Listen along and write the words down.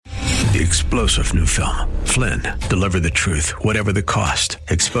The explosive new film, Flynn, deliver the truth, whatever the cost,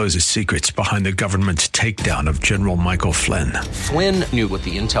 exposes secrets behind the government's takedown of General Michael Flynn. Flynn knew what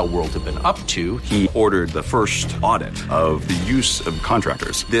the intel world had been up to. He ordered the first audit of the use of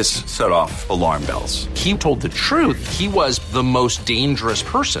contractors. This set off alarm bells. He told the truth. He was the most dangerous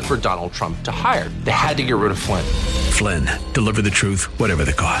person for Donald Trump to hire. They had to get rid of Flynn. Flynn, deliver the truth, whatever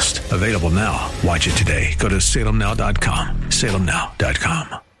the cost. Available now. Watch it today. Go to salemnow.com.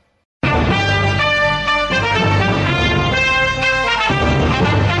 salemnow.com.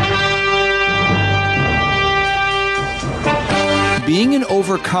 Being an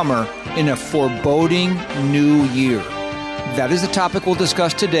overcomer in a foreboding new year. That is the topic we'll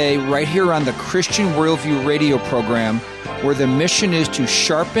discuss today right here on the Christian Worldview radio program, where the mission is to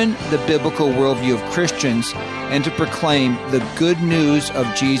sharpen the biblical worldview of Christians and to proclaim the good news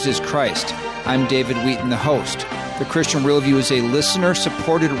of Jesus Christ. I'm David Wheaton, the host. The Christian Worldview is a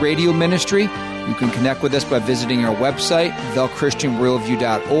listener-supported radio ministry. You can connect with us by visiting our website,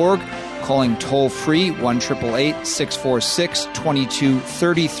 thechristianworldview.org, calling toll-free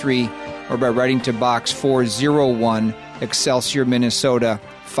 1-888-646-2233, or by writing to Box 401, Excelsior, Minnesota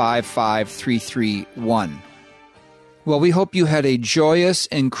 55331. Well, we hope you had a joyous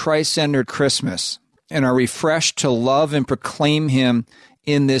and Christ-centered Christmas and are refreshed to love and proclaim Him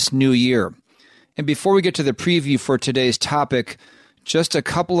in this new year. And before we get to the preview for today's topic, just a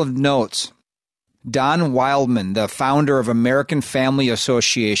couple of notes. Don Wildman, the founder of American Family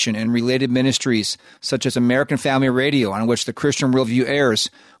Association and related ministries such as American Family Radio, on which the Christian Worldview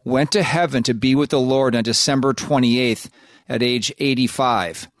airs, went to heaven to be with the Lord on December 28th at age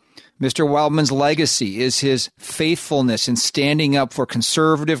 85. Mr. Wildman's legacy is his faithfulness in standing up for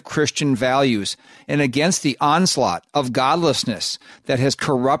conservative Christian values and against the onslaught of godlessness that has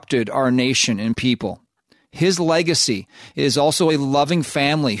corrupted our nation and people. His legacy is also a loving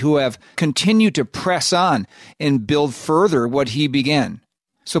family who have continued to press on and build further what he began.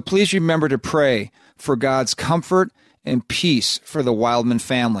 So please remember to pray for God's comfort and peace for the Wildman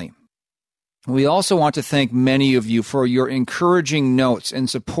family. We also want to thank many of you for your encouraging notes and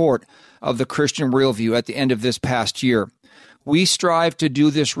support of the Christian Worldview at the end of this past year. We strive to do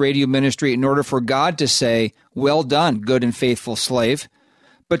this radio ministry in order for God to say, "Well done, good and faithful slave."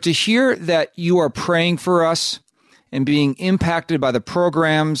 But to hear that you are praying for us and being impacted by the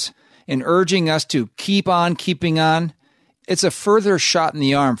programs and urging us to keep on keeping on, it's a further shot in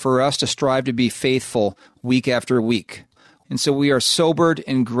the arm for us to strive to be faithful week after week. And so we are sobered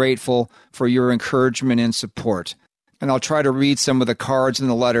and grateful for your encouragement and support. And I'll try to read some of the cards and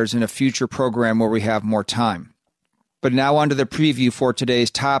the letters in a future program where we have more time. But now on to the preview for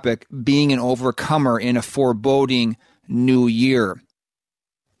today's topic, being an overcomer in a foreboding new year.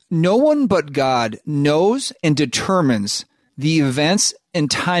 No one but God knows and determines the events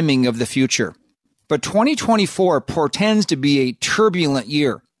and timing of the future. But 2024 portends to be a turbulent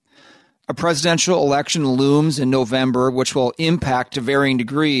year. A presidential election looms in November, which will impact to varying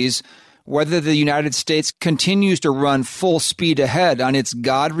degrees whether the United States continues to run full speed ahead on its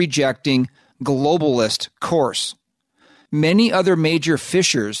God-rejecting globalist course. Many other major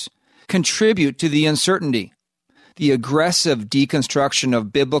fissures contribute to the uncertainty. The aggressive deconstruction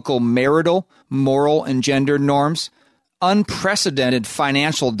of biblical marital, moral, and gender norms, unprecedented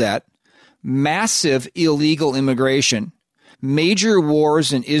financial debt, massive illegal immigration, major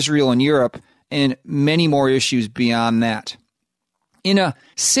wars in Israel and Europe, and many more issues beyond that. In a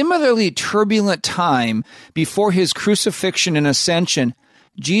similarly turbulent time before his crucifixion and ascension,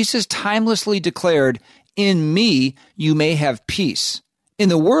 Jesus timelessly declared, "In me you may have peace. In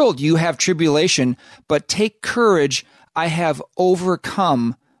the world you have tribulation, but take courage, I have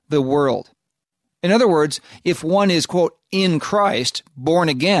overcome the world." In other words, if one is, quote, in Christ, born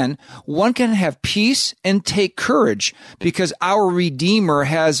again, one can have peace and take courage because our Redeemer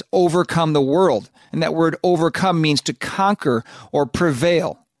has overcome the world. And that word overcome means to conquer or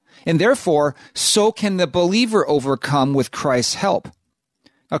prevail. And therefore, so can the believer overcome with Christ's help.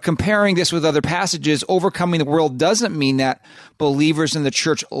 Now, comparing this with other passages, overcoming the world doesn't mean that believers in the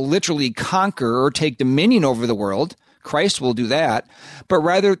church literally conquer or take dominion over the world. Christ will do that. But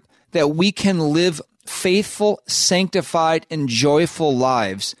rather that we can live faithful, sanctified, and joyful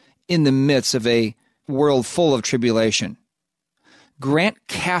lives in the midst of a world full of tribulation. Grant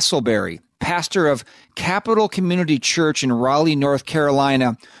Castleberry, pastor of Capital Community Church in Raleigh, North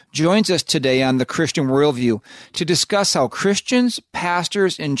Carolina, joins us today on the Christian Worldview to discuss how Christians,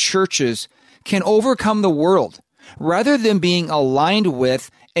 pastors, and churches can overcome the world rather than being aligned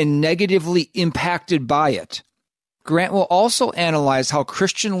with and negatively impacted by it. Grant will also analyze how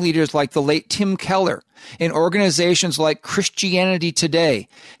Christian leaders like the late Tim Keller and organizations like Christianity Today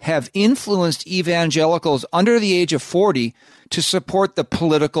have influenced evangelicals under the age of 40 to support the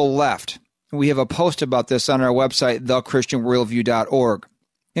political left. We have a post about this on our website, thechristianworldview.org.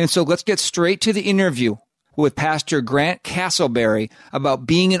 And so let's get straight to the interview with Pastor Grant Castleberry about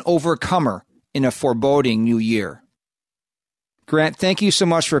being an overcomer in a foreboding new year. Grant, thank you so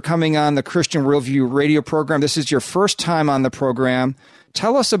much for coming on the Christian Worldview radio program. This is your first time on the program.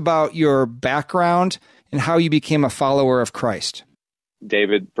 Tell us about your background and how you became a follower of Christ.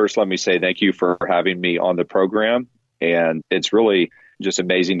 David, first let me say thank you for having me on the program. And it's really just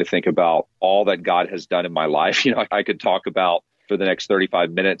amazing to think about all that God has done in my life. I could talk about for the next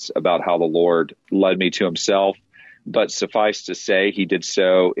 35 minutes about how the Lord led me to himself. But suffice to say, he did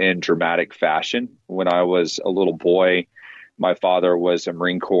so in dramatic fashion. When I was a little boy, my father was a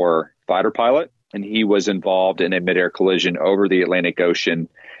Marine Corps fighter pilot, and he was involved in a midair collision over the Atlantic Ocean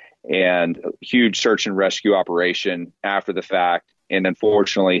and a huge search and rescue operation after the fact. And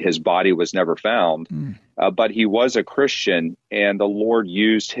unfortunately, his body was never found. But he was a Christian, and the Lord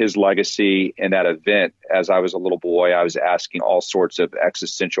used his legacy in that event. As I was a little boy, I was asking all sorts of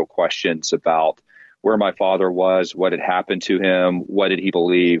existential questions about where my father was, what had happened to him, what did he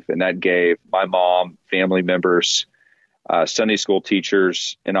believe? And that gave my mom, family members, Sunday school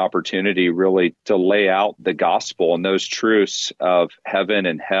teachers an opportunity really to lay out the gospel and those truths of heaven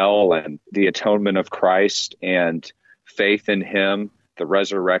and hell and the atonement of Christ and faith in him, the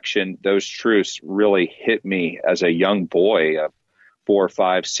resurrection. Those truths really hit me as a young boy of 4,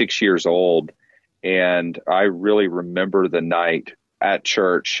 5, 6 years old. And I really remember the night at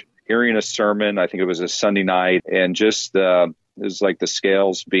church, hearing a sermon. I think it was a Sunday night, and just it was like the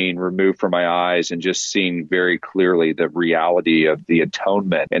scales being removed from my eyes and just seeing very clearly the reality of the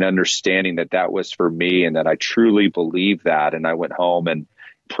atonement and understanding that that was for me and that I truly believed that. And I went home and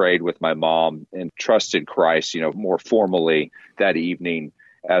prayed with my mom and trusted Christ, more formally that evening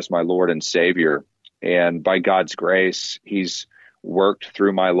as my Lord and Savior. And by God's grace, he's worked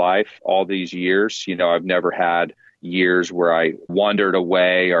through my life all these years. I've never had years where I wandered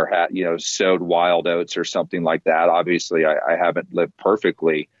away or had, sowed wild oats or something like that. Obviously, I haven't lived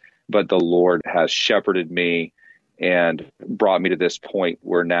perfectly, but the Lord has shepherded me and brought me to this point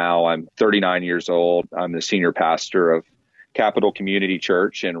where now I'm 39 years old. I'm the senior pastor of Capital Community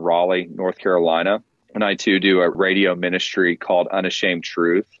Church in Raleigh, North Carolina. And I too do a radio ministry called Unashamed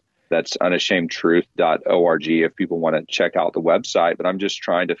Truth. That's unashamedtruth.org if people want to check out the website. But I'm just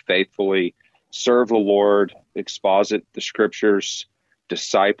trying to faithfully serve the Lord, exposit the scriptures,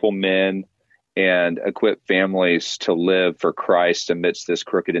 disciple men, and equip families to live for Christ amidst this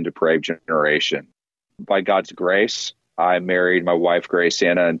crooked and depraved generation. By God's grace, I married my wife, Grace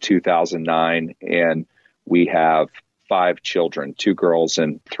Anna, in 2009, and we have 5 children, 2 girls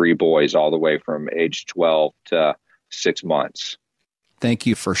and 3 boys, all the way from age 12 to 6 months. Thank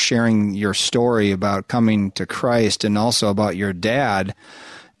you for sharing your story about coming to Christ and also about your dad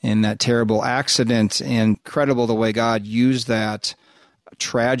in that terrible accident. Incredible the way God used that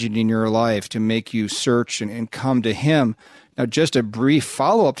tragedy in your life to make you search and come to him. Now, just a brief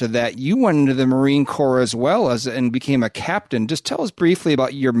follow-up to that, you went into the Marine Corps as well and became a captain. Just tell us briefly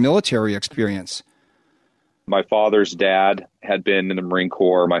about your military experience. My father's dad had been in the Marine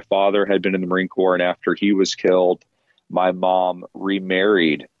Corps. My father had been in the Marine Corps, and after he was killed, my mom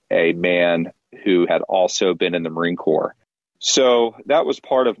remarried a man who had also been in the Marine Corps. So that was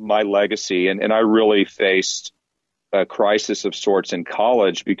part of my legacy. And I really faced a crisis of sorts in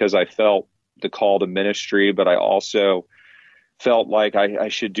college because I felt the call to ministry, but I also felt like I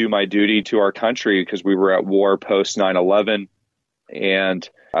should do my duty to our country because we were at war post 9/11. And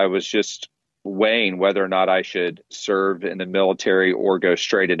I was just weighing whether or not I should serve in the military or go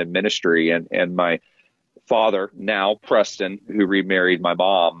straight into ministry. And my father, now Preston, who remarried my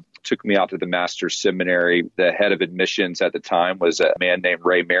mom, took me out to the Master's Seminary. The head of admissions at the time was a man named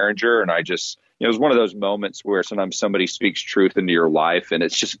Ray Maringer. And I just, it was one of those moments where sometimes somebody speaks truth into your life and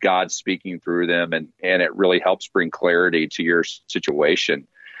it's just God speaking through them. And it really helps bring clarity to your situation.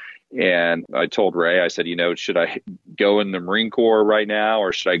 And I told Ray, I said, should I go in the Marine Corps right now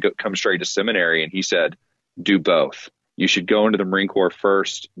or should I come straight to seminary? And he said, do both. You should go into the Marine Corps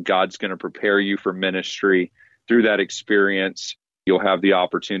first. God's going to prepare you for ministry. Through that experience, you'll have the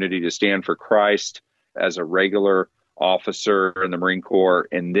opportunity to stand for Christ as a regular officer in the Marine Corps,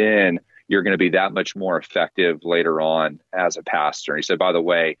 and then you're going to be that much more effective later on as a pastor. And he said, by the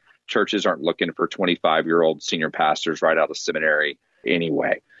way, churches aren't looking for 25-year-old senior pastors right out of seminary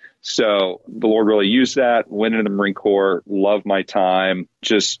anyway. So the Lord really used that, went into the Marine Corps, loved my time,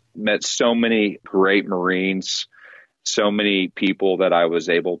 just met so many great Marines, so many people that I was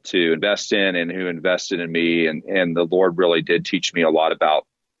able to invest in and who invested in me. And the Lord really did teach me a lot about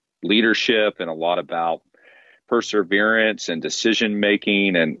leadership and a lot about perseverance and decision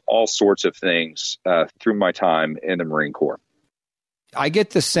making and all sorts of things through my time in the Marine Corps. I get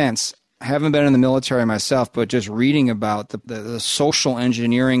the sense, I haven't been in the military myself, but just reading about the social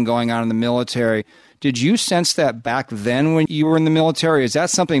engineering going on in the military, did you sense that back then when you were in the military? Is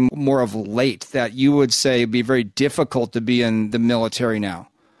that something more of late that you would say would be very difficult to be in the military now?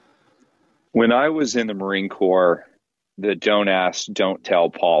 When I was in the Marine Corps, the don't ask, don't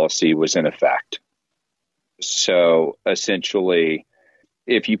tell policy was in effect. So essentially,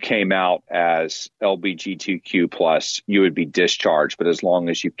 if you came out as LGBTQ+, you would be discharged. But as long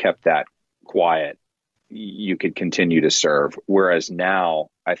as you kept that quiet, you could continue to serve. Whereas now,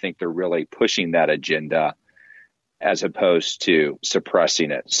 I think they're really pushing that agenda as opposed to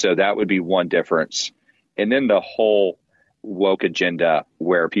suppressing it. So that would be one difference. And then the whole woke agenda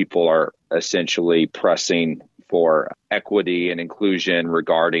where people are essentially pressing for equity and inclusion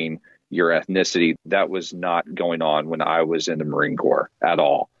regarding your ethnicity, that was not going on when I was in the Marine Corps at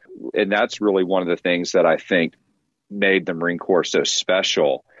all. And that's really one of the things that I think made the Marine Corps so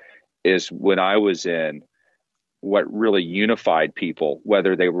special is when I was in, what really unified people,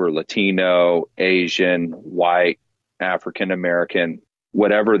 whether they were Latino, Asian, white, African American,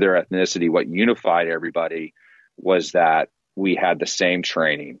 whatever their ethnicity, what unified everybody was that we had the same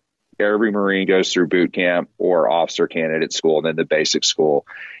training. Every Marine goes through boot camp or officer candidate school and then the basic school.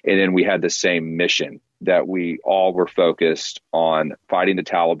 And then we had the same mission that we all were focused on fighting the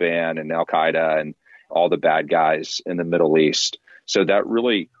Taliban and Al-Qaeda and all the bad guys in the Middle East. So that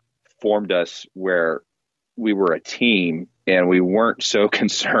really formed us where we were a team and we weren't so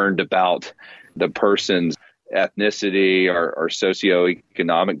concerned about the person's ethnicity or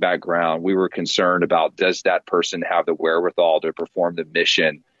socioeconomic background. We were concerned about, does that person have the wherewithal to perform the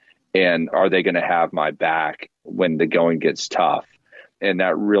mission? And are they going to have my back when the going gets tough? And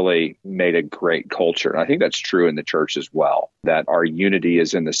that really made a great culture. And I think that's true in the church as well, that our unity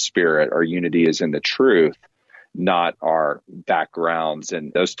is in the spirit, our unity is in the truth, not our backgrounds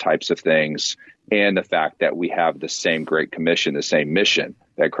and those types of things. And the fact that we have the same great commission, the same mission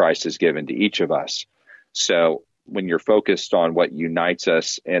that Christ has given to each of us. So when you're focused on what unites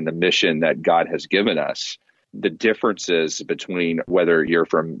us and the mission that God has given us, the differences between whether you're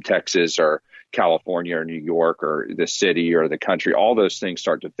from Texas or California or New York or the city or the country, all those things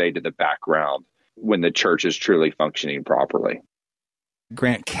start to fade to the background when the church is truly functioning properly.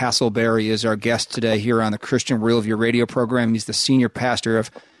 Grant Castleberry is our guest today here on the Christian Worldview radio program. He's the senior pastor of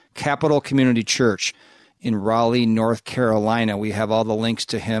Capital Community Church in Raleigh, North Carolina. We have all the links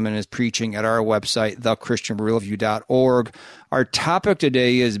to him and his preaching at our website, thechristianworldview.org. Our topic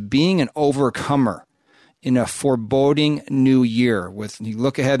today is being an overcomer in a foreboding new year. With you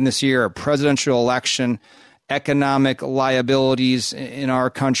look ahead in this year, a presidential election, economic liabilities in our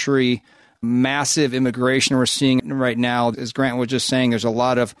country, massive immigration we're seeing right now. As Grant was just saying, there's a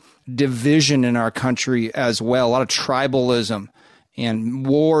lot of division in our country as well, a lot of tribalism and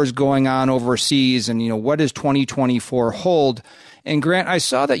wars going on overseas. And, what does 2024 hold? And Grant, I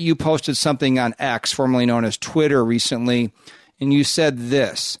saw that you posted something on X, formerly known as Twitter, recently, and you said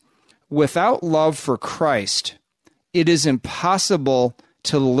this: without love for Christ, it is impossible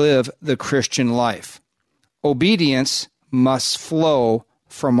to live the Christian life. Obedience must flow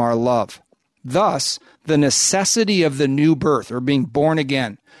from our love. Thus, the necessity of the new birth, or being born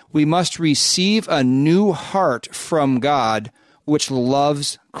again, we must receive a new heart from God, which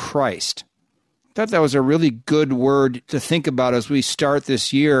loves Christ. I thought that was a really good word to think about as we start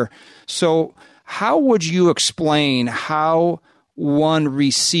this year. So how would you explain how one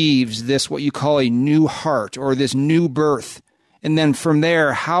receives this, what you call a new heart or this new birth? And then from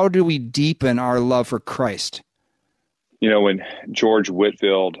there, how do we deepen our love for Christ? When George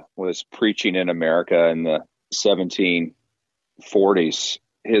Whitefield was preaching in America in the 1740s,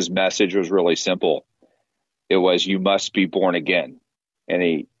 his message was really simple. It was, you must be born again. And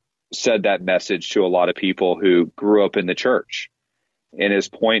he said that message to a lot of people who grew up in the church. And his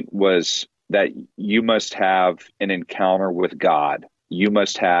point was that you must have an encounter with God. You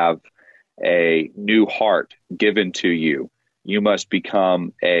must have a new heart given to you. You must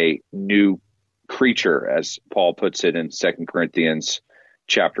become a new creature, as Paul puts it in 2 Corinthians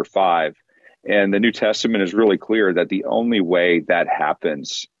chapter 5. And the New Testament is really clear that the only way that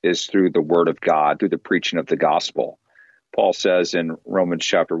happens is through the word of God, through the preaching of the gospel. Paul says in Romans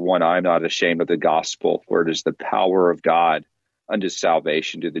chapter 1, I am not ashamed of the gospel, for it is the power of God unto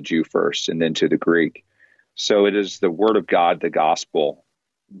salvation to the Jew first and then to the Greek. So it is the word of God, the gospel,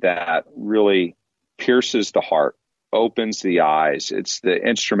 that really pierces the heart opens the eyes. It's the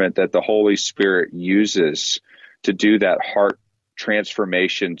instrument that the Holy Spirit uses to do that heart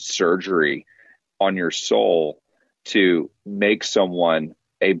transformation surgery on your soul to make someone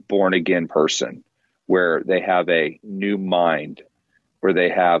a born-again person, where they have a new mind, where they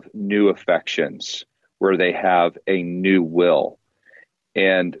have new affections, where they have a new will.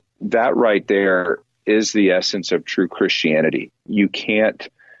 And that right there is the essence of true Christianity. You can't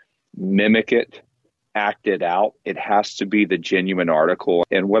mimic it, act it out. It has to be the genuine article.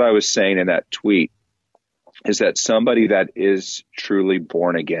 And what I was saying in that tweet is that somebody that is truly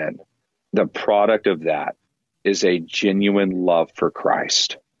born again, the product of that is a genuine love for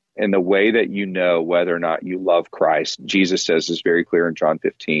Christ. And the way that you know whether or not you love Christ, Jesus says is very clear in John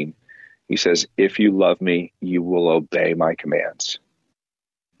 15. He says, if you love me, you will obey my commands.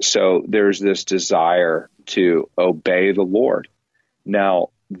 So there's this desire to obey the Lord. Now,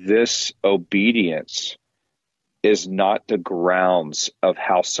 this obedience is not the grounds of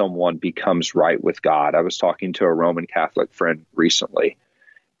how someone becomes right with God. I was talking to a Roman Catholic friend recently,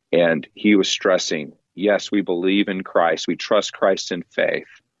 and he was stressing, yes, we believe in Christ, we trust Christ in faith,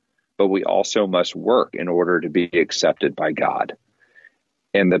 but we also must work in order to be accepted by God.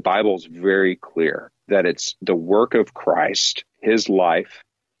 And the Bible is very clear that it's the work of Christ, his life,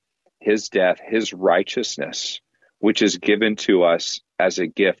 his death, his righteousness, which is given to us as a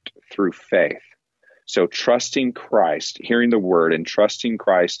gift through faith. So trusting Christ, hearing the word and trusting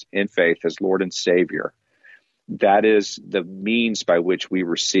Christ in faith as Lord and Savior, that is the means by which we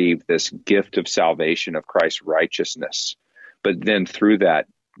receive this gift of salvation of Christ's righteousness. But then through that,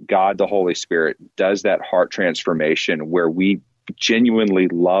 God, the Holy Spirit, does that heart transformation where we genuinely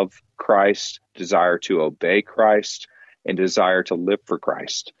love Christ, desire to obey Christ, and desire to live for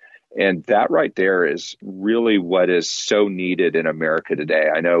Christ. And that right there is really what is so needed in America today.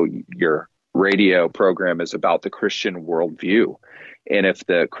 I know your radio program is about the Christian worldview. And if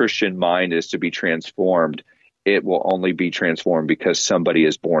the Christian mind is to be transformed, it will only be transformed because somebody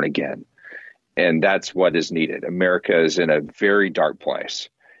is born again. And that's what is needed. America is in a very dark place,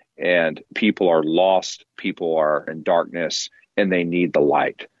 and people are lost, people are in darkness, and they need the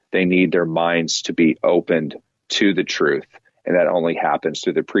light. They need their minds to be opened to the truth. And that only happens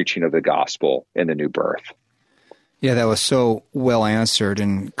through the preaching of the gospel and the new birth. Yeah, that was so well answered,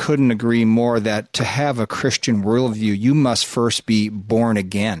 and couldn't agree more that to have a Christian worldview, you must first be born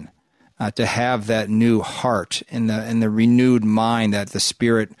again, to have that new heart and the renewed mind that the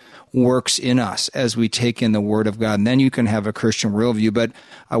Spirit works in us as we take in the Word of God. And then you can have a Christian worldview. But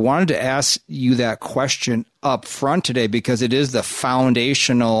I wanted to ask you that question up front today because it is the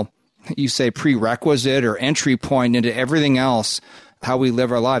foundational, you say, prerequisite or entry point into everything else, how we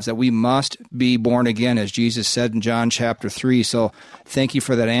live our lives, that we must be born again, as Jesus said in John chapter 3. So thank you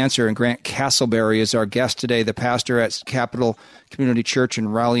for that answer. And Grant Castleberry is our guest today, the pastor at Capital Community Church in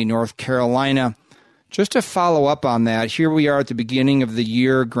Raleigh, North Carolina. Just to follow up on that, here we are at the beginning of the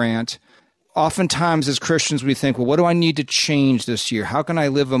year, Grant. Oftentimes as Christians, we think, well, what do I need to change this year? How can I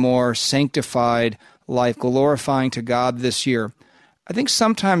live a more sanctified life, glorifying to God this year? I think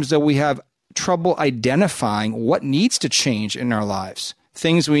sometimes, though, we have trouble identifying what needs to change in our lives.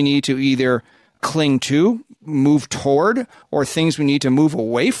 Things we need to either cling to, move toward, or things we need to move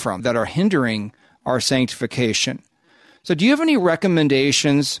away from that are hindering our sanctification. So do you have any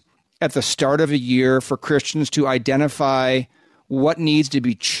recommendations at the start of a year for Christians to identify what needs to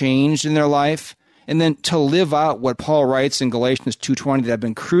be changed in their life, and then to live out what Paul writes in Galatians 2:20, that I've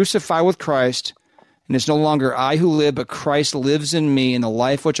been crucified with Christ, and it's no longer I who live, but Christ lives in me. In the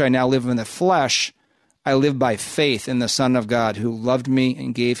life which I now live in the flesh, I live by faith in the Son of God who loved me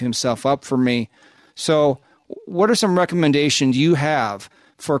and gave himself up for me. So what are some recommendations you have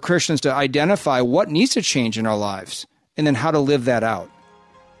for Christians to identify what needs to change in our lives and then how to live that out?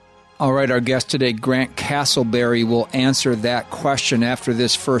 All right, our guest today, Grant Castleberry, will answer that question after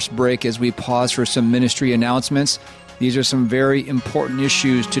this first break as we pause for some ministry announcements. These are some very important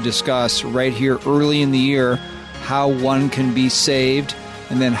issues to discuss right here early in the year, how one can be saved,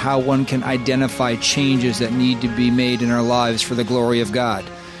 and then how one can identify changes that need to be made in our lives for the glory of God.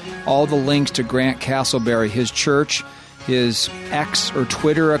 All the links to Grant Castleberry, his church, his X or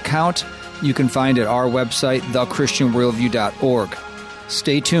Twitter account, you can find at our website, thechristianworldview.org.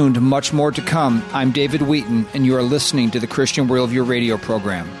 Stay tuned, much more to come. I'm David Wheaton, and you are listening to the Christian Worldview radio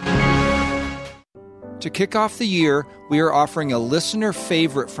program. To kick off the year, we are offering a listener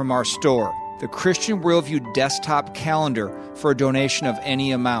favorite from our store, the Christian Worldview desktop calendar, for a donation of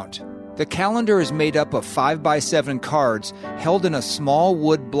any amount. The calendar is made up of 5x7 cards held in a small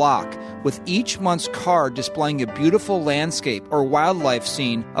wood block with each month's card displaying a beautiful landscape or wildlife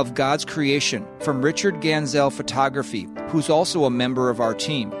scene of God's creation from Richard Ganzel Photography, who's also a member of our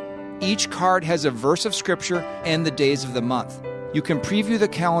team. Each card has a verse of Scripture and the days of the month. You can preview the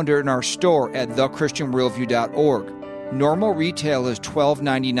calendar in our store at thechristianworldview.org. Normal retail is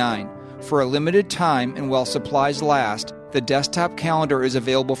 $12.99. For a limited time and while supplies last, the desktop calendar is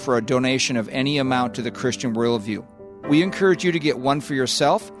available for a donation of any amount to the Christian Worldview. We encourage you to get one for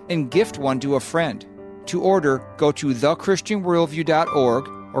yourself and gift one to a friend. To order, go to thechristianworldview.org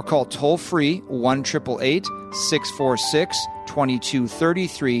or call toll-free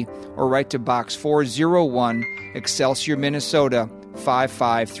 1-888-646-2233 or write to Box 401, Excelsior, Minnesota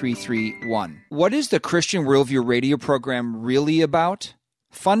 55331. What is the Christian Worldview radio program really about?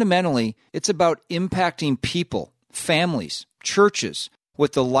 Fundamentally, it's about impacting people, families, churches,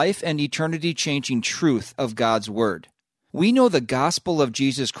 with the life and eternity-changing truth of God's Word. We know the gospel of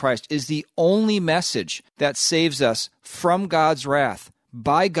Jesus Christ is the only message that saves us from God's wrath,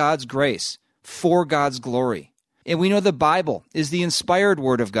 by God's grace, for God's glory. And we know the Bible is the inspired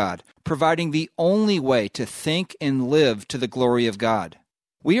Word of God, providing the only way to think and live to the glory of God.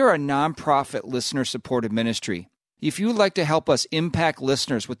 We are a nonprofit listener-supported ministry. If you would like to help us impact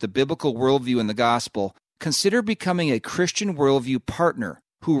listeners with the biblical worldview and the gospel, consider becoming a Christian Worldview partner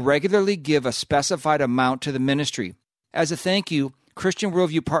who regularly give a specified amount to the ministry. As a thank you, Christian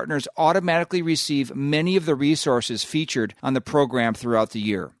Worldview partners automatically receive many of the resources featured on the program throughout the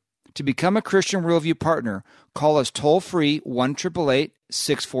year. To become a Christian Worldview partner, call us toll-free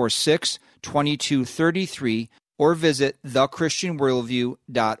 1-888-646-2233 or visit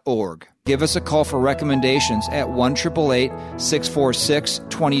thechristianworldview.org. Give us a call for recommendations at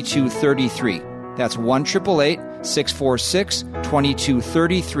 1-888-646-2233. That's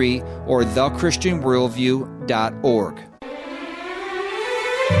 1-888-646-2233 or thechristianworldview.org.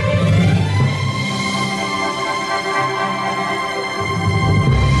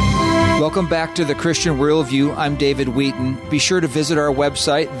 Welcome back to the Christian Worldview. I'm David Wheaton. Be sure to visit our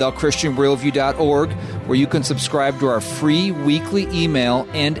website, thechristianworldview.org, where you can subscribe to our free weekly email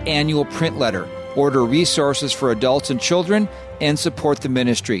and annual print letter, order resources for adults and children, and support the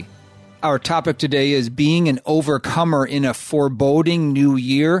ministry. Our topic today is being an overcomer in a foreboding new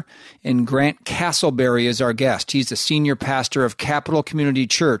year, and Grant Castleberry is our guest. He's the senior pastor of Capital Community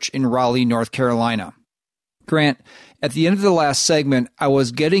Church in Raleigh, North Carolina. Grant, at the end of the last segment, I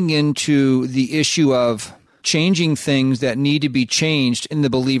was getting into the issue of changing things that need to be changed in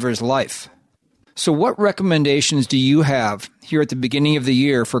the believer's life. So what recommendations do you have here at the beginning of the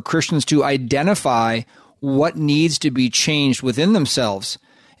year for Christians to identify what needs to be changed within themselves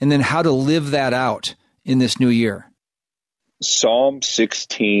and then how to live that out in this new year? Psalm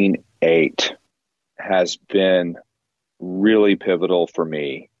 16:8 has been really pivotal for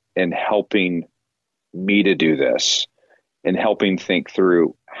me in helping me to do this and helping think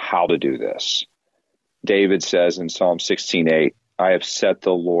through how to do this. David says in Psalm 16:8, I have set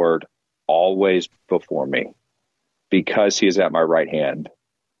the Lord always before me. Because he is at my right hand,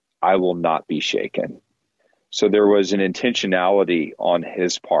 I will not be shaken. So there was an intentionality on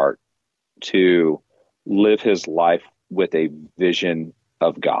his part to live his life with a vision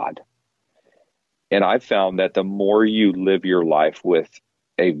of God. And I found that the more you live your life with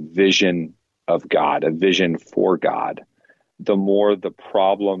a vision of God, a vision for God, the more the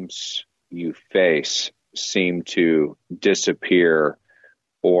problems you face seem to disappear,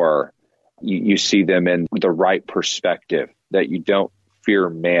 or you see them in the right perspective, that you don't fear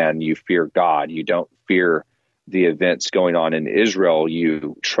man, you fear God. You don't fear the events going on in Israel.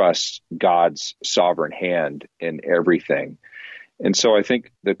 You trust God's sovereign hand in everything. And so I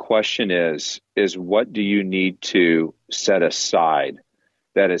think the question is what do you need to set aside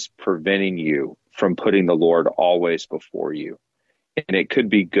that is preventing you from putting the Lord always before you? And it could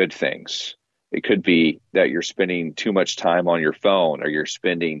be good things. It could be that you're spending too much time on your phone, or you're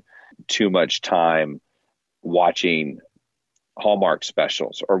spending too much time watching Hallmark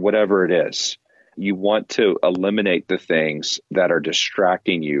specials, or whatever it is. You want to eliminate the things that are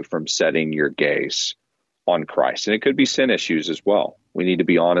distracting you from setting your gaze on Christ. And it could be sin issues as well. We need to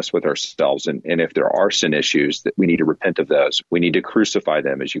be honest with ourselves. And if there are sin issues, that we need to repent of those. We need to crucify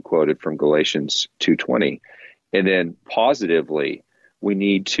them, as you quoted from Galatians 2:20. And then positively, we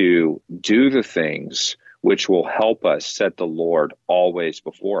need to do the things which will help us set the Lord always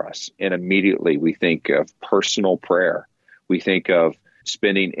before us. And immediately we think of personal prayer. We think of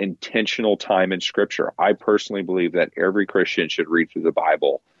spending intentional time in Scripture. I personally believe that every Christian should read through the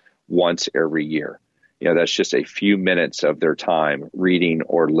Bible once every year. That's just a few minutes of their time reading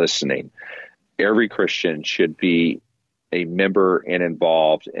or listening. Every Christian should be a member and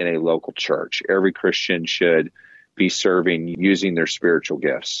involved in a local church. Every Christian should be serving using their spiritual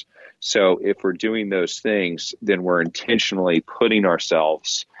gifts. So if we're doing those things, then we're intentionally putting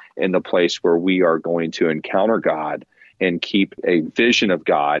ourselves in the place where we are going to encounter God and keep a vision of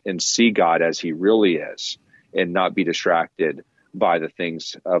God and see God as he really is and not be distracted by the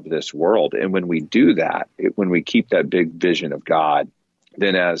things of this world. And when we do that, when we keep that big vision of God,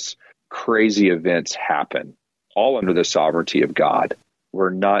 then as crazy events happen, all under the sovereignty of God, we're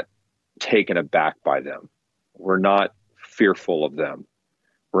not taken aback by them. We're not fearful of them.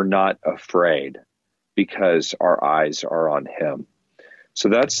 We're not afraid because our eyes are on him. So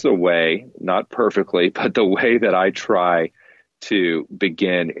that's the way, not perfectly, but the way that I try to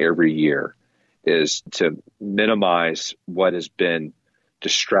begin every year is to minimize what has been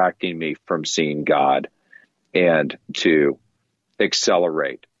distracting me from seeing God and to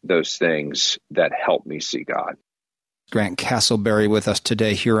accelerate those things that help me see God. Grant Castleberry with us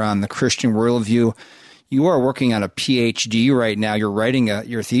today here on the Christian Worldview. You are working on a PhD right now. You're writing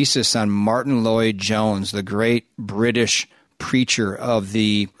your thesis on Martin Lloyd-Jones, the great British preacher of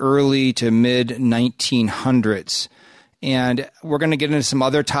the early to mid 1900s. And we're going to get into some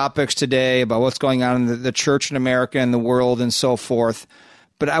other topics today about what's going on in the church in America and the world and so forth.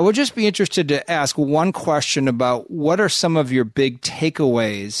 But I would just be interested to ask one question about what are some of your big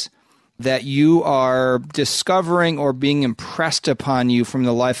takeaways that you are discovering or being impressed upon you from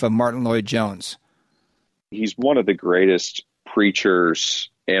the life of Martin Lloyd-Jones? He's one of the greatest preachers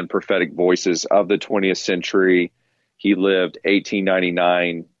and prophetic voices of the 20th century. He lived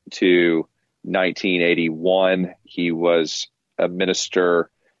 1899 to 1981. He was a minister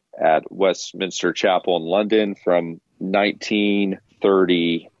at Westminster Chapel in London from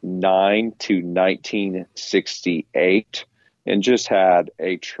 1939 to 1968 and just had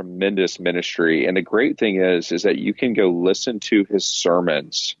a tremendous ministry. And the great thing is that you can go listen to his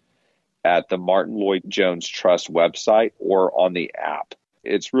sermons at the Martin Lloyd-Jones Trust website or on the app.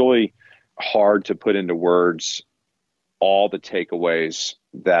 It's really hard to put into words all the takeaways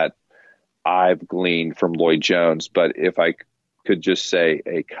that I've gleaned from Lloyd-Jones, but if I could just say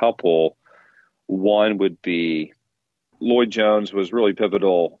a couple, one would be Lloyd-Jones was really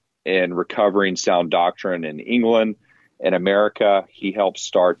pivotal in recovering sound doctrine in England and America. He helped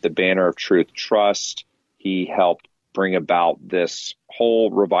start the Banner of Truth Trust. He helped bring about this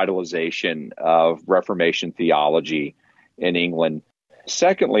whole revitalization of Reformation theology in England.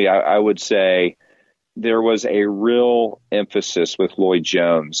 Secondly, I would say there was a real emphasis with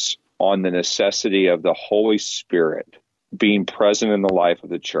Lloyd-Jones on the necessity of the Holy Spirit being present in the life of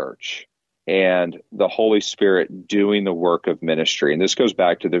the church and the Holy Spirit doing the work of ministry. And this goes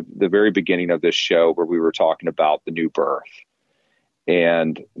back to the very beginning of this show where we were talking about the new birth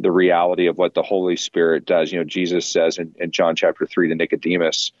and the reality of what the Holy Spirit does. You know, Jesus says in John chapter 3 to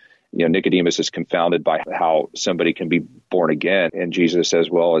Nicodemus, Nicodemus is confounded by how somebody can be born again. And Jesus says,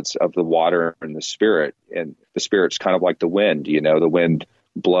 well, it's of the water and the Spirit. And the Spirit's kind of like the wind. The wind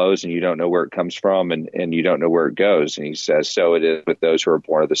blows and you don't know where it comes from and you don't know where it goes. And he says, so it is with those who are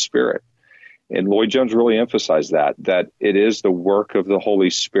born of the Spirit. And Lloyd-Jones really emphasized that it is the work of the Holy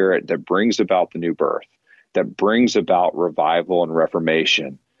Spirit that brings about the new birth, that brings about revival and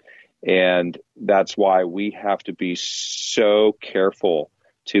reformation. And that's why we have to be so careful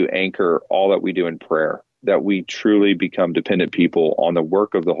to anchor all that we do in prayer, that we truly become dependent people on the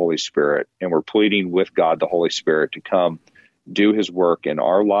work of the Holy Spirit. And we're pleading with God, the Holy Spirit, to come do his work in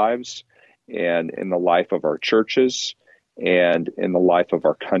our lives and in the life of our churches and in the life of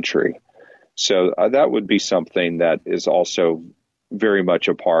our country. So that would be something that is also very much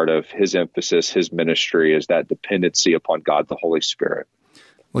a part of his emphasis, his ministry, is that dependency upon God, the Holy Spirit.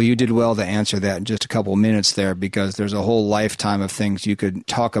 Well, you did well to answer that in just a couple of minutes there, because there's a whole lifetime of things you could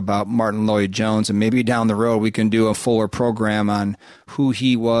talk about Martin Lloyd-Jones, and maybe down the road we can do a fuller program on who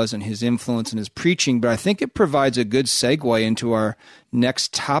he was and his influence in his preaching. But I think it provides a good segue into our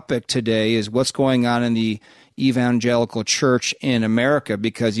next topic today, is what's going on in the evangelical church in America,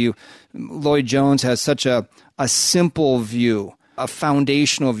 because Lloyd-Jones has such a simple view, a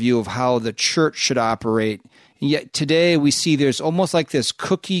foundational view of how the church should operate. And yet today we see there's almost like this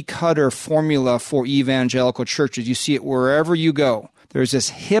cookie cutter formula for evangelical churches. You see it wherever you go. There's this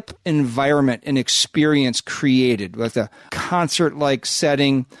hip environment and experience created with a concert-like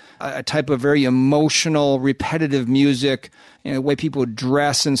setting, a type of very emotional, repetitive music, and the way people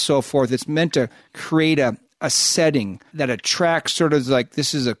dress and so forth. It's meant to create a setting that attracts sort of like,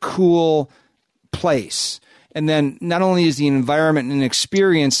 this is a cool place. And then not only is the environment and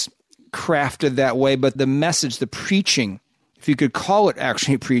experience crafted that way, but the message, the preaching if you could call it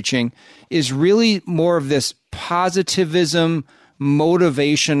actually preaching, is really more of this positivism,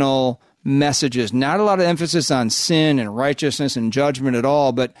 motivational messages. Not a lot of emphasis on sin and righteousness and judgment at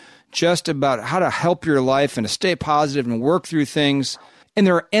all, but just about how to help your life and to stay positive and work through things. And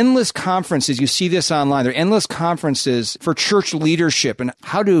there are endless conferences. You see this online. There are endless conferences for church leadership and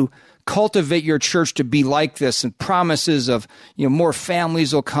how to cultivate your church to be like this, and promises of, more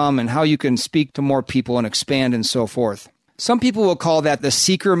families will come and how you can speak to more people and expand and so forth. Some people will call that the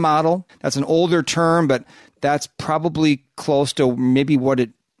seeker model. That's an older term, but that's probably close to maybe what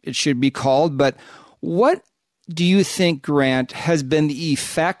it should be called. But what do you think, Grant, has been the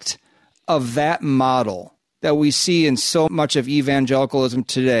effect of that model that we see in so much of evangelicalism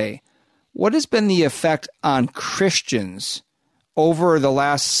today? What has been the effect on Christians over the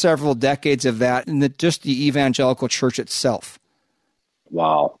last several decades of that and just the evangelical church itself?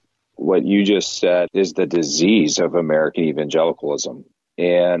 Wow. What you just said is the disease of American evangelicalism.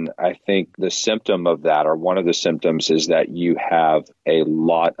 And I think the symptom of that, or one of the symptoms, is that you have a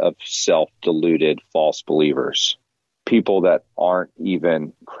lot of self-deluded false believers, people that aren't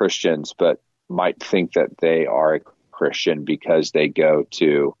even Christians, but might think that they are a Christian because they go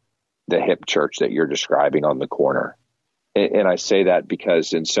to the hip church that you're describing on the corner. And I say that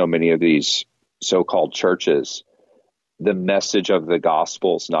because in so many of these so-called churches, the message of the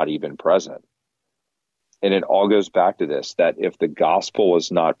gospel is not even present. And it all goes back to this, that if the gospel is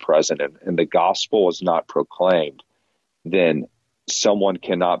not present and the gospel is not proclaimed, then someone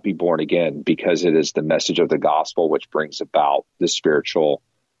cannot be born again, because it is the message of the gospel which brings about the spiritual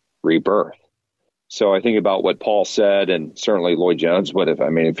rebirth. So I think about what Paul said, and certainly Lloyd Jones would have.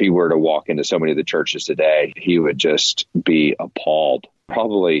 If he were to walk into so many of the churches today, he would just be appalled,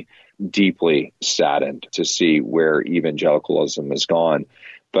 probably deeply saddened to see where evangelicalism has gone.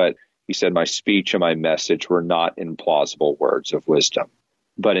 But he said, my speech and my message were not in plausible words of wisdom,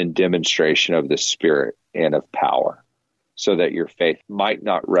 but in demonstration of the Spirit and of power, so that your faith might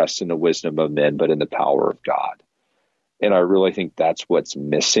not rest in the wisdom of men, but in the power of God. And I really think that's what's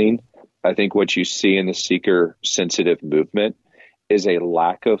missing. I think what you see in the seeker-sensitive movement is a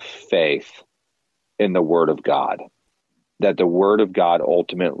lack of faith in the Word of God, that the Word of God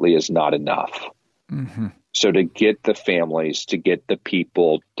ultimately is not enough. Mm-hmm. So to get the families, to get the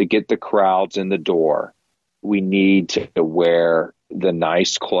people, to get the crowds in the door, we need to wear the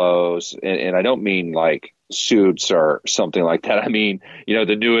nice clothes. And I don't mean like suits or something like that. I mean,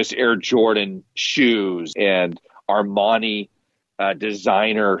 the newest Air Jordan shoes and Armani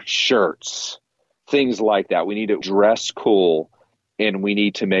designer shirts, things like that. We need to dress cool, and we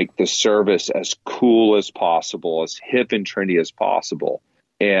need to make the service as cool as possible, as hip and trendy as possible.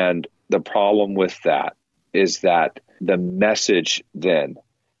 And the problem with that is that the message then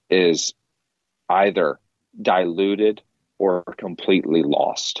is either diluted or completely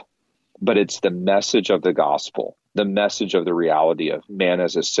lost. But it's the message of the gospel, the message of the reality of man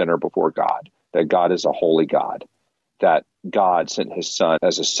as a sinner before God, that God is a holy God, that God sent his son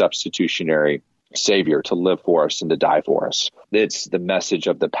as a substitutionary Savior to live for us and to die for us. It's the message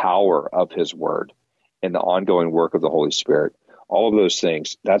of the power of his word and the ongoing work of the Holy Spirit. All of those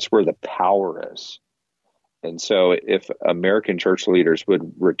things, that's where the power is. And so if American church leaders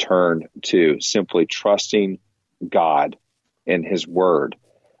would return to simply trusting God and his word,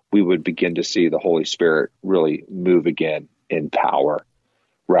 we would begin to see the Holy Spirit really move again in power,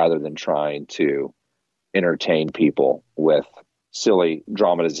 rather than trying to entertain people with silly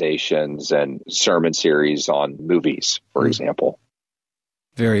dramatizations and sermon series on movies, for example.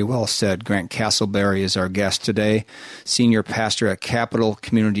 Very well said. Grant Castleberry is our guest today, senior pastor at Capital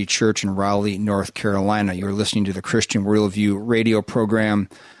Community Church in Raleigh, North Carolina. You're listening to the Christian Worldview radio program.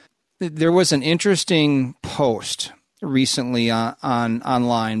 There was an interesting post recently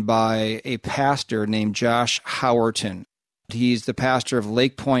online by a pastor named Josh Howerton. He's the pastor of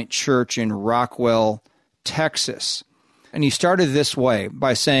Lake Point Church in Rockwell, Texas. And he started this way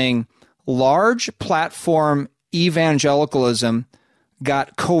by saying, large platform evangelicalism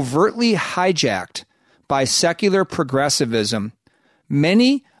got covertly hijacked by secular progressivism.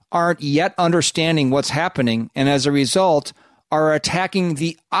 Many aren't yet understanding what's happening, and as a result, are attacking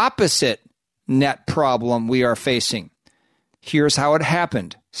the opposite net problem we are facing. Here's how it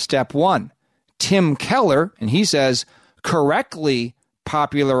happened. Step 1, Tim Keller, and he says, correctly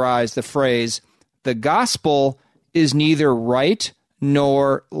popularized the phrase, the gospel is neither right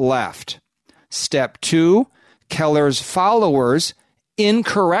nor left. Step 2, Keller's followers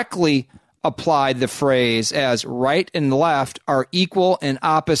incorrectly applied the phrase as right and left are equal and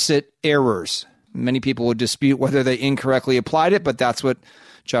opposite errors. Many people would dispute whether they incorrectly applied it, but that's what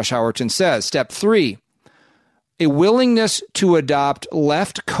Josh Howerton says. Step 3, A willingness to adopt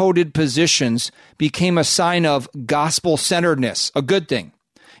left-coded positions became a sign of gospel-centeredness, a good thing.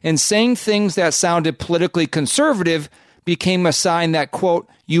 And saying things that sounded politically conservative became a sign that, quote,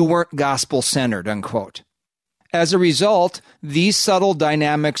 you weren't gospel-centered, unquote. As a result, these subtle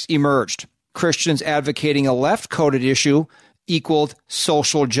dynamics emerged. Christians advocating a left-coded issue equaled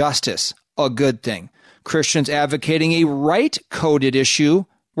social justice, a good thing. Christians advocating a right-coded issue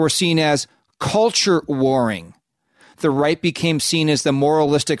were seen as culture warring. The right became seen as the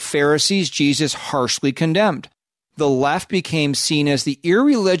moralistic Pharisees Jesus harshly condemned. The left became seen as the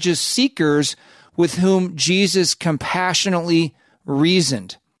irreligious seekers with whom Jesus compassionately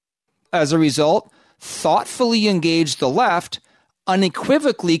reasoned. As a result, thoughtfully engaged the left,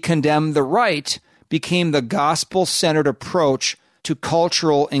 unequivocally condemned the right, became the gospel-centered approach to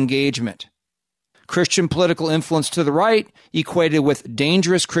cultural engagement. Christian political influence to the right equated with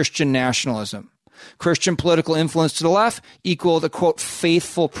dangerous Christian nationalism. Christian political influence to the left equaled a, quote,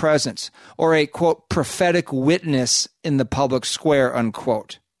 faithful presence, or a, quote, prophetic witness in the public square,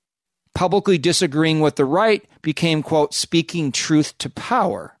 unquote. Publicly disagreeing with the right became, quote, speaking truth to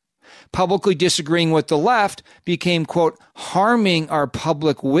power. Publicly disagreeing with the left became, quote, harming our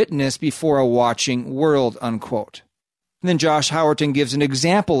public witness before a watching world, unquote. And then Josh Howerton gives an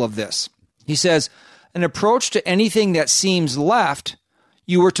example of this. He says, an approach to anything that seems left,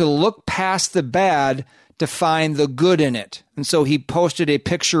 you were to look past the bad to find the good in it. And so he posted a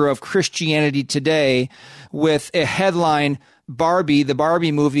picture of Christianity Today with a headline, Barbie, the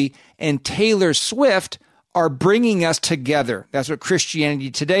Barbie movie, and Taylor Swift are bringing us together. That's what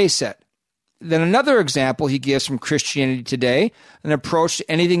Christianity Today said. Then another example he gives from Christianity Today, an approach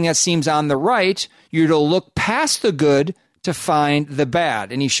to anything that seems on the right, you're to look past the good to find the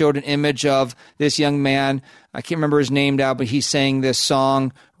bad. And he showed an image of this young man, I can't remember his name now, but he sang this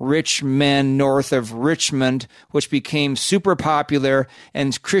song, Rich Men North of Richmond, which became super popular.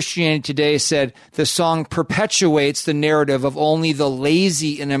 And Christianity Today said the song perpetuates the narrative of only the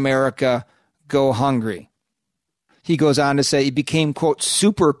lazy in America go hungry. He goes on to say it became, quote,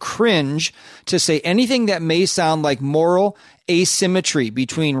 super cringe to say anything that may sound like moral asymmetry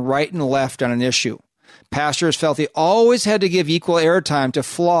between right and left on an issue. Pastors felt they always had to give equal airtime to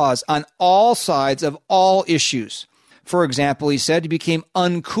flaws on all sides of all issues. For example, he said it became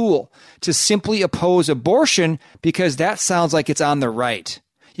uncool to simply oppose abortion because that sounds like it's on the right.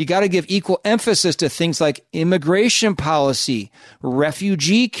 You got to give equal emphasis to things like immigration policy,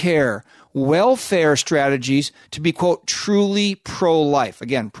 refugee care, welfare strategies to be, quote, truly pro-life.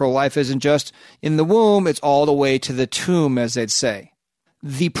 Again, pro-life isn't just in the womb, it's all the way to the tomb, as they'd say.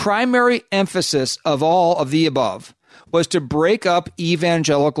 The primary emphasis of all of the above was to break up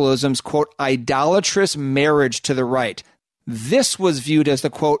evangelicalism's, quote, idolatrous marriage to the right. This was viewed as the,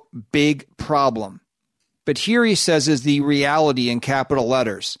 quote, big problem. But here he says is the reality in capital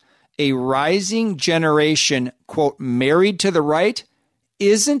letters. A rising generation, quote, married to the right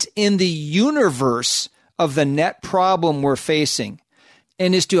isn't in the universe of the net problem we're facing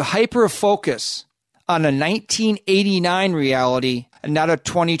and is to hyper-focus on a 1989 reality and not a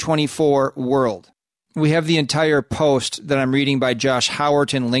 2024 world. We have the entire post that I'm reading by Josh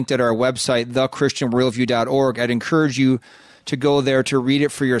Howerton linked at our website, thechristianworldview.org. I'd encourage you to go there to read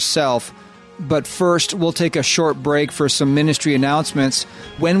it for yourself. But first, we'll take a short break for some ministry announcements.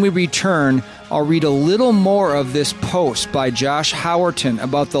 When we return, I'll read a little more of this post by Josh Howerton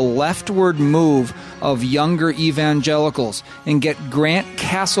about the leftward move of younger evangelicals and get Grant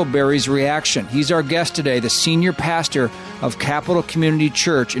Castleberry's reaction. He's our guest today, the senior pastor of Capital Community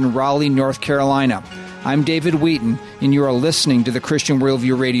Church in Raleigh, North Carolina. I'm David Wheaton, and you are listening to the Christian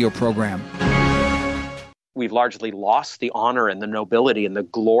Worldview radio program. We've largely lost the honor and the nobility and the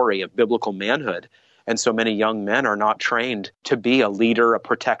glory of biblical manhood. And so many young men are not trained to be a leader, a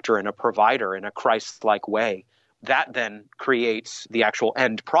protector, and a provider in a Christ-like way. That then creates the actual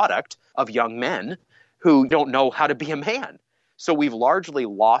end product of young men who don't know how to be a man. So we've largely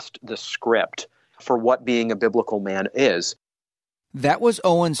lost the script for what being a biblical man is. That was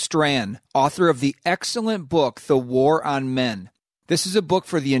Owen Strachan, author of the excellent book, The War on Men. This is a book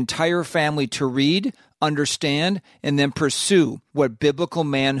for the entire family to read, understand, and then pursue what biblical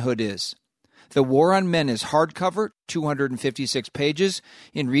manhood is. The War on Men is hardcover, 256 pages,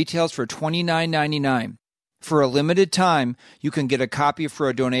 and retails for $29.99. For a limited time, you can get a copy for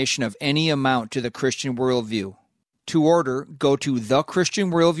a donation of any amount to the Christian Worldview. To order, go to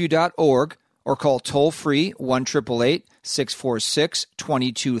thechristianworldview.org or call toll-free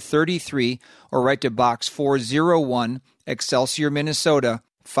 1-888-646-2233 or write to Box 401, Excelsior, Minnesota,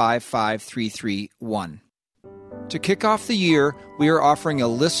 55331. To kick off the year, we are offering a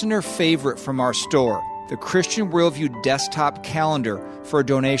listener favorite from our store. the Christian Worldview desktop calendar for a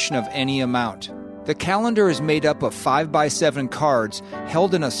donation of any amount. The calendar is made up of 5x7 cards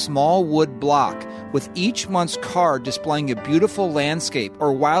held in a small wood block, with each month's card displaying a beautiful landscape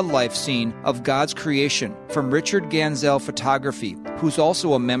or wildlife scene of God's creation from Richard Ganzel Photography, who's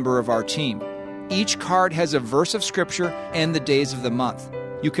also a member of our team. Each card has a verse of Scripture and the days of the month.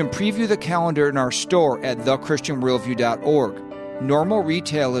 You can preview the calendar in our store at thechristianworldview.org. Normal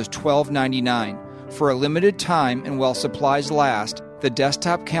retail is $12.99. For a limited time and while supplies last, the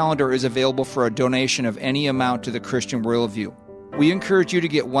desktop calendar is available for a donation of any amount to the Christian Worldview. We encourage you to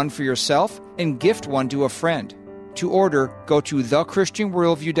get one for yourself and gift one to a friend. To order, go to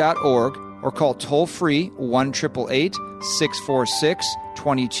thechristianworldview.org or call toll-free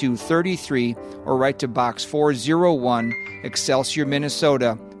 1-888-646-2233 or write to Box 401, Excelsior,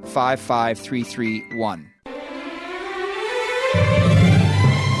 Minnesota 55331.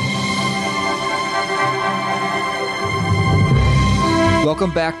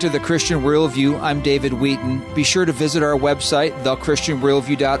 Welcome back to The Christian Worldview. I'm David Wheaton. Be sure to visit our website,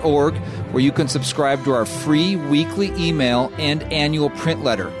 thechristianworldview.org, where you can subscribe to our free weekly email and annual print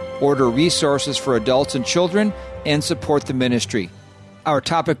letter, order resources for adults and children, and support the ministry. Our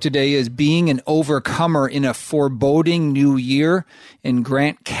topic today is being an overcomer in a foreboding new year, and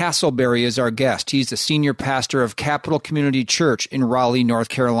Grant Castleberry is our guest. He's the senior pastor of Capital Community Church in Raleigh, North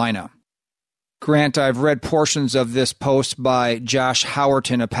Carolina. Grant, I've read portions of this post by Josh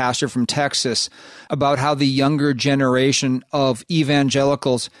Howerton, a pastor from Texas, about how the younger generation of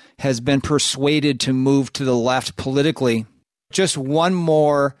evangelicals has been persuaded to move to the left politically. Just one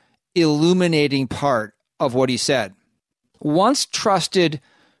more illuminating part of what he said. Once trusted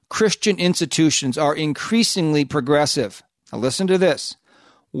Christian institutions are increasingly progressive. Now listen to this.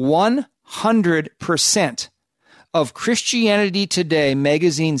 100% of Christianity Today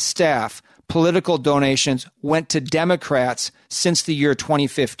magazine staff political donations went to Democrats since the year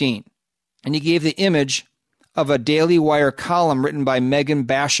 2015. And he gave the image of a Daily Wire column written by Megan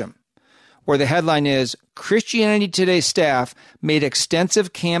Basham, where the headline is, Christianity Today staff made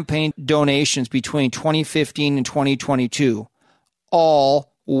extensive campaign donations between 2015 and 2022.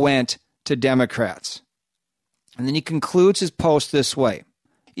 All went to Democrats. And then he concludes his post this way.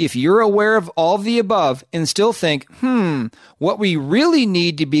 If you're aware of all of the above and still think, what we really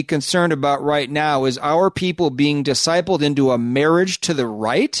need to be concerned about right now is our people being discipled into a marriage to the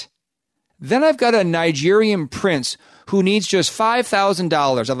right, then I've got a Nigerian prince who needs just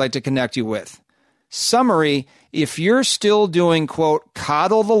 $5,000 I'd like to connect you with. Summary, if you're still doing, quote,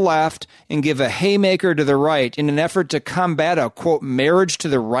 coddle the left and give a haymaker to the right in an effort to combat a, quote, marriage to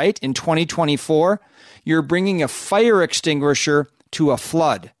the right in 2024, you're bringing a fire extinguisher to a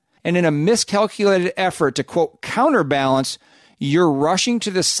flood. And in a miscalculated effort to, quote, counterbalance, you're rushing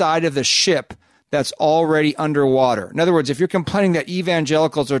to the side of the ship that's already underwater. In other words, if you're complaining that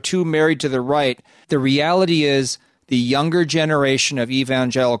evangelicals are too married to the right, the reality is the younger generation of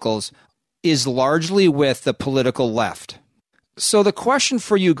evangelicals is largely with the political left. So the question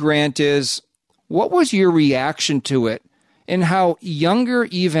for you, Grant, is what was your reaction to it and how younger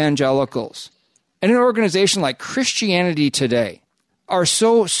evangelicals and an organization like Christianity Today are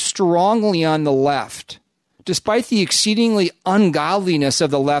so strongly on the left, despite the exceedingly ungodliness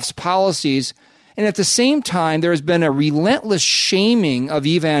of the left's policies, and at the same time, there has been a relentless shaming of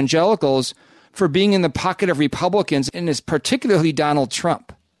evangelicals for being in the pocket of Republicans, and it's particularly Donald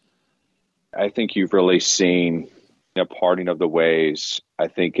Trump? I think you've really seen a parting of the ways, I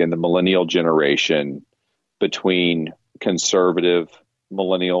think, in the millennial generation between conservative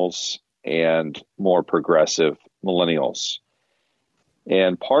millennials and more progressive millennials.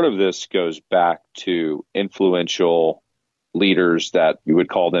 And part of this goes back to influential leaders that you would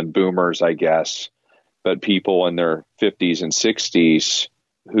call them boomers, I guess, but people in their 50s and 60s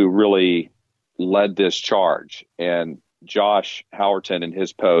who really led this charge. And Josh Howerton in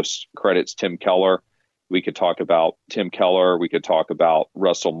his post credits Tim Keller. We could talk about Tim Keller. We could talk about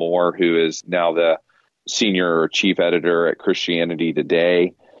Russell Moore, who is now the senior chief editor at Christianity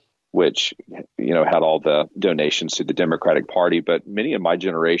Today, which, had all the donations to the Democratic Party. But many in my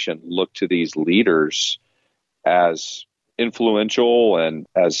generation look to these leaders as influential and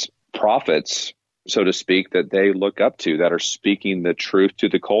as prophets, so to speak, that they look up to, that are speaking the truth to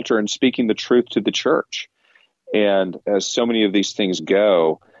the culture and speaking the truth to the church. And as so many of these things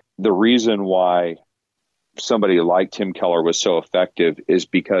go, the reason why somebody like Tim Keller was so effective is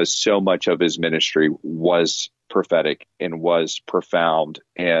because so much of his ministry was prophetic and was profound.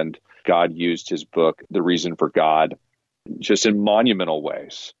 And God used his book, The Reason for God, just in monumental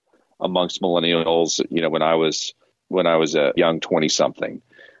ways amongst millennials, when I was a young 20-something.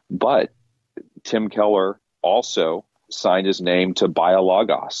 But Tim Keller also signed his name to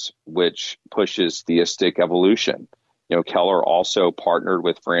Biologos, which pushes theistic evolution. Keller also partnered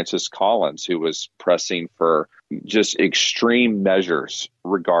with Francis Collins, who was pressing for just extreme measures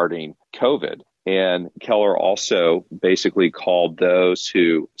regarding COVID. And Keller also basically called those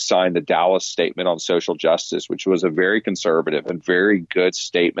who signed the Dallas Statement on Social Justice, which was a very conservative and very good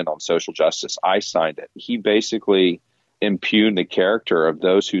statement on social justice. I signed it. He basically impugned the character of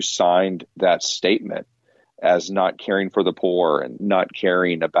those who signed that statement as not caring for the poor and not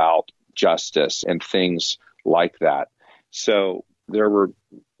caring about justice and things like that. So there were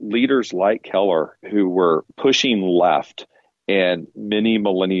leaders like Keller who were pushing left, and many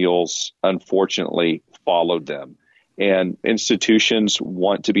millennials, unfortunately, followed them. And institutions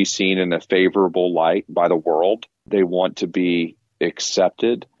want to be seen in a favorable light by the world. They want to be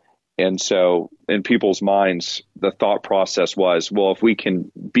accepted. And so in people's minds, the thought process was, well, if we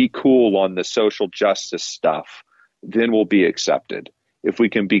can be cool on the social justice stuff, then we'll be accepted. If we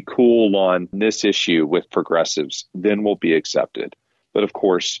can be cool on this issue with progressives, then we'll be accepted. But of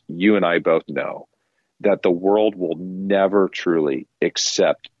course, you and I both know that the world will never truly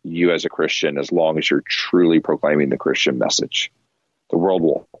accept you as a Christian as long as you're truly proclaiming the Christian message. The world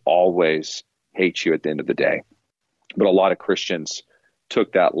will always hate you at the end of the day. But a lot of Christians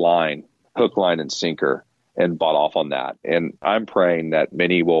took that line, hook, line, and sinker, and bought off on that. And I'm praying that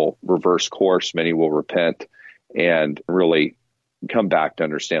many will reverse course, many will repent, and really come back to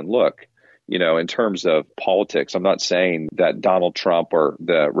understand, look, in terms of politics, I'm not saying that Donald Trump or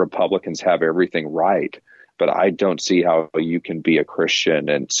the Republicans have everything right, but I don't see how you can be a Christian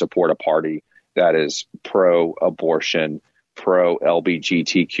and support a party that is pro-abortion,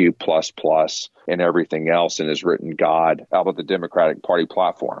 pro-LGBTQ++, and everything else, and has written God out of the Democratic Party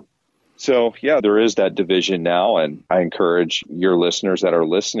platform. So, yeah, there is that division now, and I encourage your listeners that are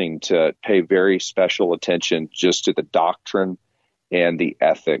listening to pay very special attention just to the doctrine and the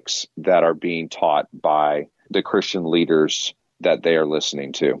ethics that are being taught by the Christian leaders that they are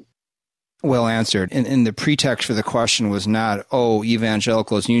listening to. Well answered. And the pretext for the question was not,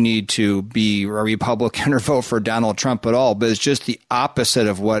 evangelicals, you need to be a Republican or vote for Donald Trump at all, but it's just the opposite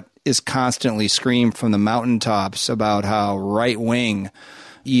of what is constantly screamed from the mountaintops about how right-wing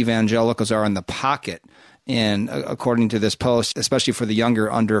evangelicals are in the pocket. And according to this post, especially for the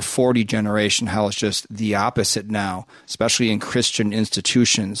younger under 40 generation, how it's just the opposite now, especially in Christian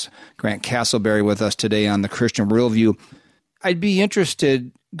institutions. Grant Castleberry with us today on the Christian Worldview. I'd be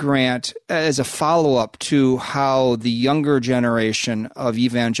interested, Grant, as a follow-up to how the younger generation of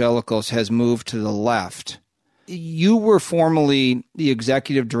evangelicals has moved to the left. You were formerly the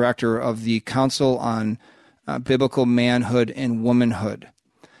executive director of the Council on Biblical Manhood and Womanhood.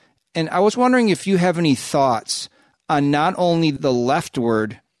 And I was wondering if you have any thoughts on not only the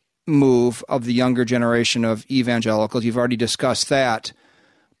leftward move of the younger generation of evangelicals, you've already discussed that,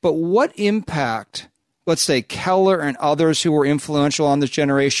 but what impact, let's say Keller and others who were influential on this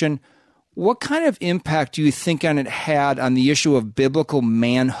generation, what kind of impact do you think it had on the issue of biblical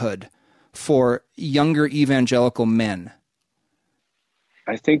manhood for younger evangelical men?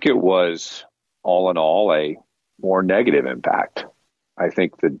 I think it was, all in all, a more negative impact. I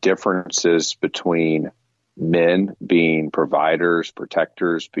think the differences between men being providers,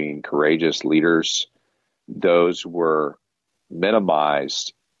 protectors, being courageous leaders, those were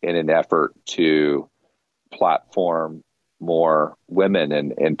minimized in an effort to platform more women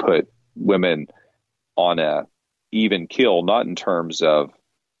and put women on a even keel, not in terms of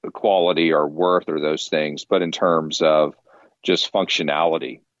equality or worth or those things, but in terms of just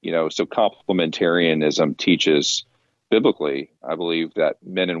functionality. So complementarianism teaches biblically, I believe, that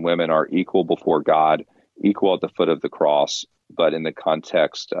men and women are equal before God, equal at the foot of the cross, but in the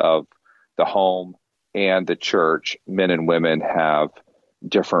context of the home and the church, men and women have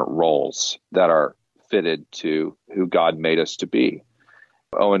different roles that are fitted to who God made us to be.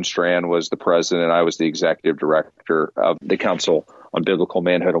 Owen Strachan was the president. I was the executive director of the Council on Biblical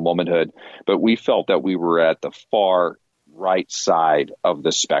Manhood and Womanhood, but we felt that we were at the far right side of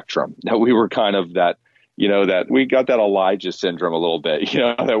the spectrum, that we were kind of that we got that Elijah syndrome a little bit,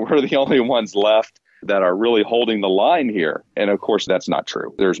 that we're the only ones left that are really holding the line here. And of course, that's not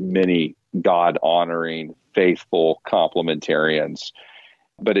true. There's many God-honoring, faithful complementarians.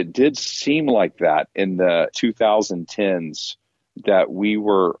 But it did seem like that in the 2010s, that we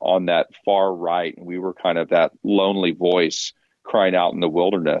were on that far right, and we were kind of that lonely voice crying out in the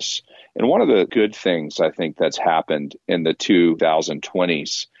wilderness. And one of the good things I think that's happened in the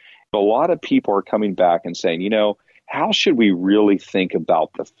 2020s, a lot of people are coming back and saying, how should we really think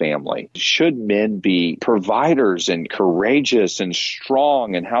about the family? Should men be providers and courageous and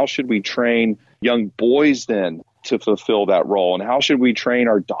strong? And how should we train young boys then to fulfill that role? And how should we train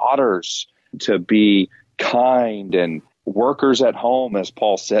our daughters to be kind and workers at home, as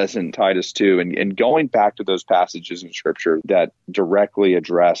Paul says in Titus 2, and going back to those passages in Scripture that directly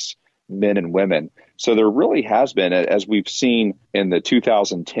address men and women. So there really has been, as we've seen in the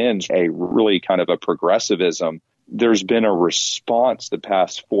 2010s, a really kind of a progressivism. There's been a response the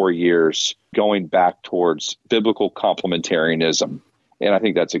past 4 years going back towards biblical complementarianism, and I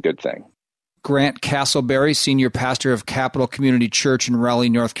think that's a good thing. Grant Castleberry, Senior Pastor of Capital Community Church in Raleigh,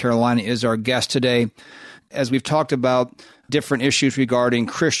 North Carolina, is our guest today. As we've talked about different issues regarding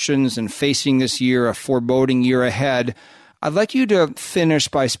Christians and facing this year, a foreboding year ahead, I'd like you to finish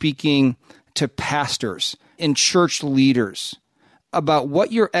by speaking to pastors and church leaders about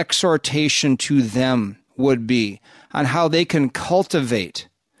what your exhortation to them would be on how they can cultivate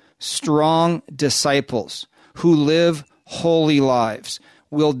strong disciples who live holy lives,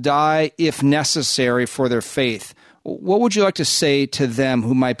 will die if necessary for their faith. What would you like to say to them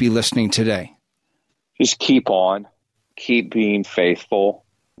who might be listening today? Just keep on, keep being faithful.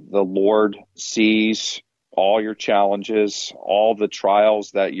 The Lord sees all your challenges, all the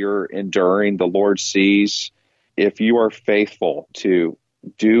trials that you're enduring. The Lord sees. If you are faithful to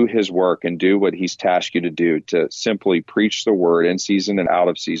do His work and do what He's tasked you to do, to simply preach the word in season and out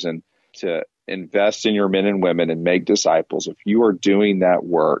of season, to invest in your men and women and make disciples, if you are doing that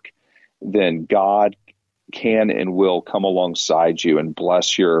work, then God can and will come alongside you and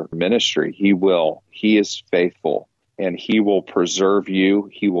bless your ministry. He will. He is faithful, and He will preserve you.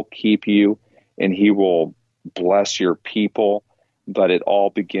 He will keep you, and He will bless your people. But it all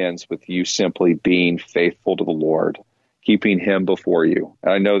begins with you simply being faithful to the Lord, keeping Him before you.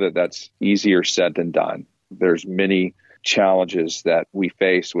 And I know that that's easier said than done. There's many challenges that we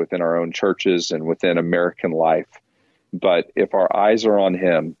face within our own churches and within American life. But if our eyes are on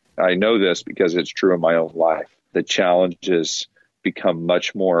Him, I know this because it's true in my own life, the challenges become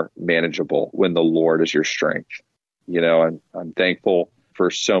much more manageable when the Lord is your strength. You know, I'm thankful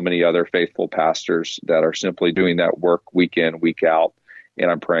for so many other faithful pastors that are simply doing that work week in, week out.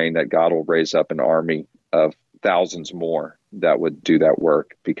 And I'm praying that God will raise up an army of thousands more that would do that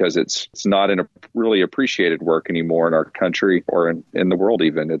work, because it's not a really appreciated work anymore in our country or in the world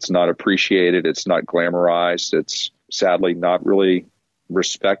even. It's not appreciated. It's not glamorized. It's sadly not really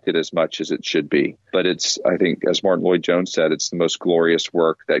respected as much as it should be. But it's, I think, as Martin Lloyd-Jones said, it's the most glorious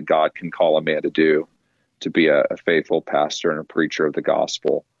work that God can call a man to do, to be a faithful pastor and a preacher of the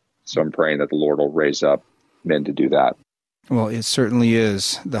gospel. So I'm praying that the Lord will raise up men to do that. Well, it certainly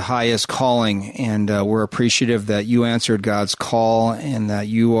is the highest calling, and we're appreciative that you answered God's call and that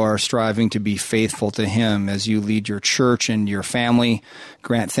you are striving to be faithful to Him as you lead your church and your family.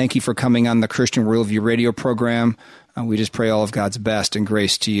 Grant, thank you for coming on the Christian Worldview radio program. We just pray all of God's best and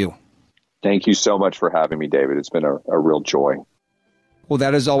grace to you. Thank you so much for having me, David. It's been a real joy. Well,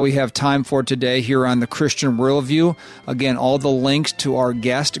 that is all we have time for today here on the Christian Worldview. Again, all the links to our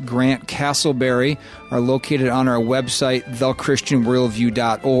guest, Grant Castleberry, are located on our website,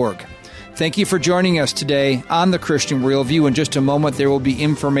 thechristianworldview.org. Thank you for joining us today on the Christian Worldview. In just a moment, there will be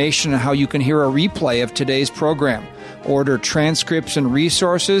information on how you can hear a replay of today's program, order transcripts and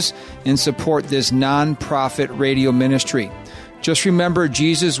resources, and support this nonprofit radio ministry. Just remember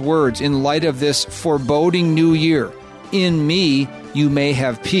Jesus' words in light of this foreboding new year. In me, you may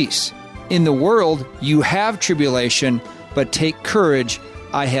have peace. In the world, you have tribulation, but take courage.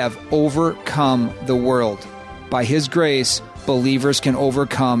 I have overcome the world. By His grace, believers can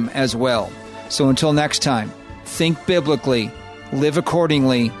overcome as well. So until next time, think biblically, live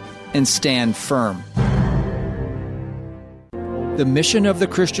accordingly, and stand firm. The mission of the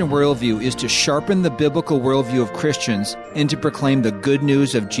Christian Worldview is to sharpen the biblical worldview of Christians and to proclaim the good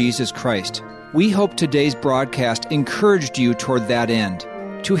news of Jesus Christ. We hope today's broadcast encouraged you toward that end.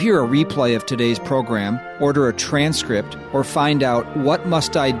 To hear a replay of today's program, order a transcript, or find out what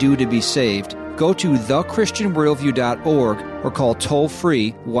must I do to be saved, go to thechristianworldview.org or call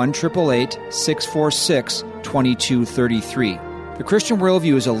toll-free 1-888-646-2233. The Christian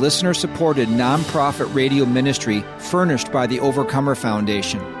Worldview is a listener-supported nonprofit radio ministry furnished by the Overcomer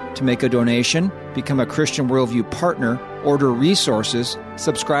Foundation. To make a donation, become a Christian Worldview partner, order resources,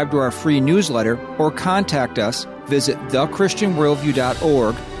 subscribe to our free newsletter, or contact us, visit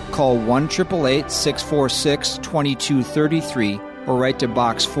thechristianworldview.org, call 1-888-646-2233, or write to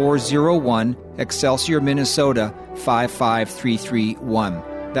Box 401, Excelsior, Minnesota 55331.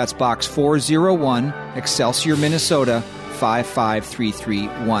 That's Box 401, Excelsior, Minnesota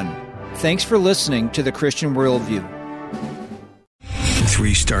 55331. Thanks for listening to the Christian Worldview.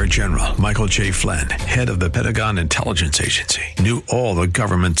 3-star general Michael J. Flynn, head of the Pentagon Intelligence Agency, knew all the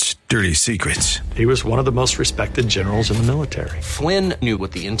government's dirty secrets. He was one of the most respected generals in the military. Flynn knew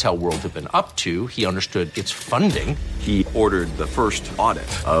what the intel world had been up to. He understood its funding. He ordered the first audit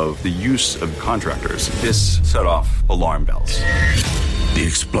of the use of contractors. This set off alarm bells. The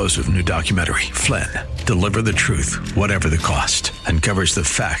explosive new documentary, Flynn, Deliver the Truth, Whatever the Cost, uncovers the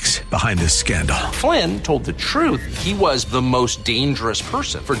facts behind this scandal. Flynn told the truth. He was the most dangerous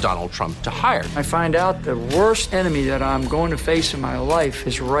person for Donald Trump to hire. I find out the worst enemy that I'm going to face in my life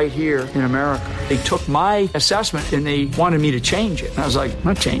is right here in America. They took my assessment and they wanted me to change it. And I was like, I'm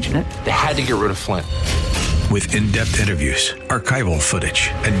not changing it. They had to get rid of Flynn. With in-depth interviews, archival footage,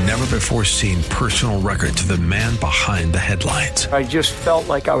 and never-before-seen personal records of the man behind the headlines. I just felt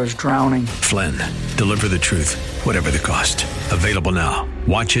like I was drowning. Flynn, Deliver the Truth, Whatever the Cost. Available now.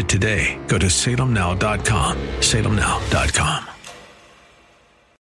 Watch it today. Go to salemnow.com. salemnow.com.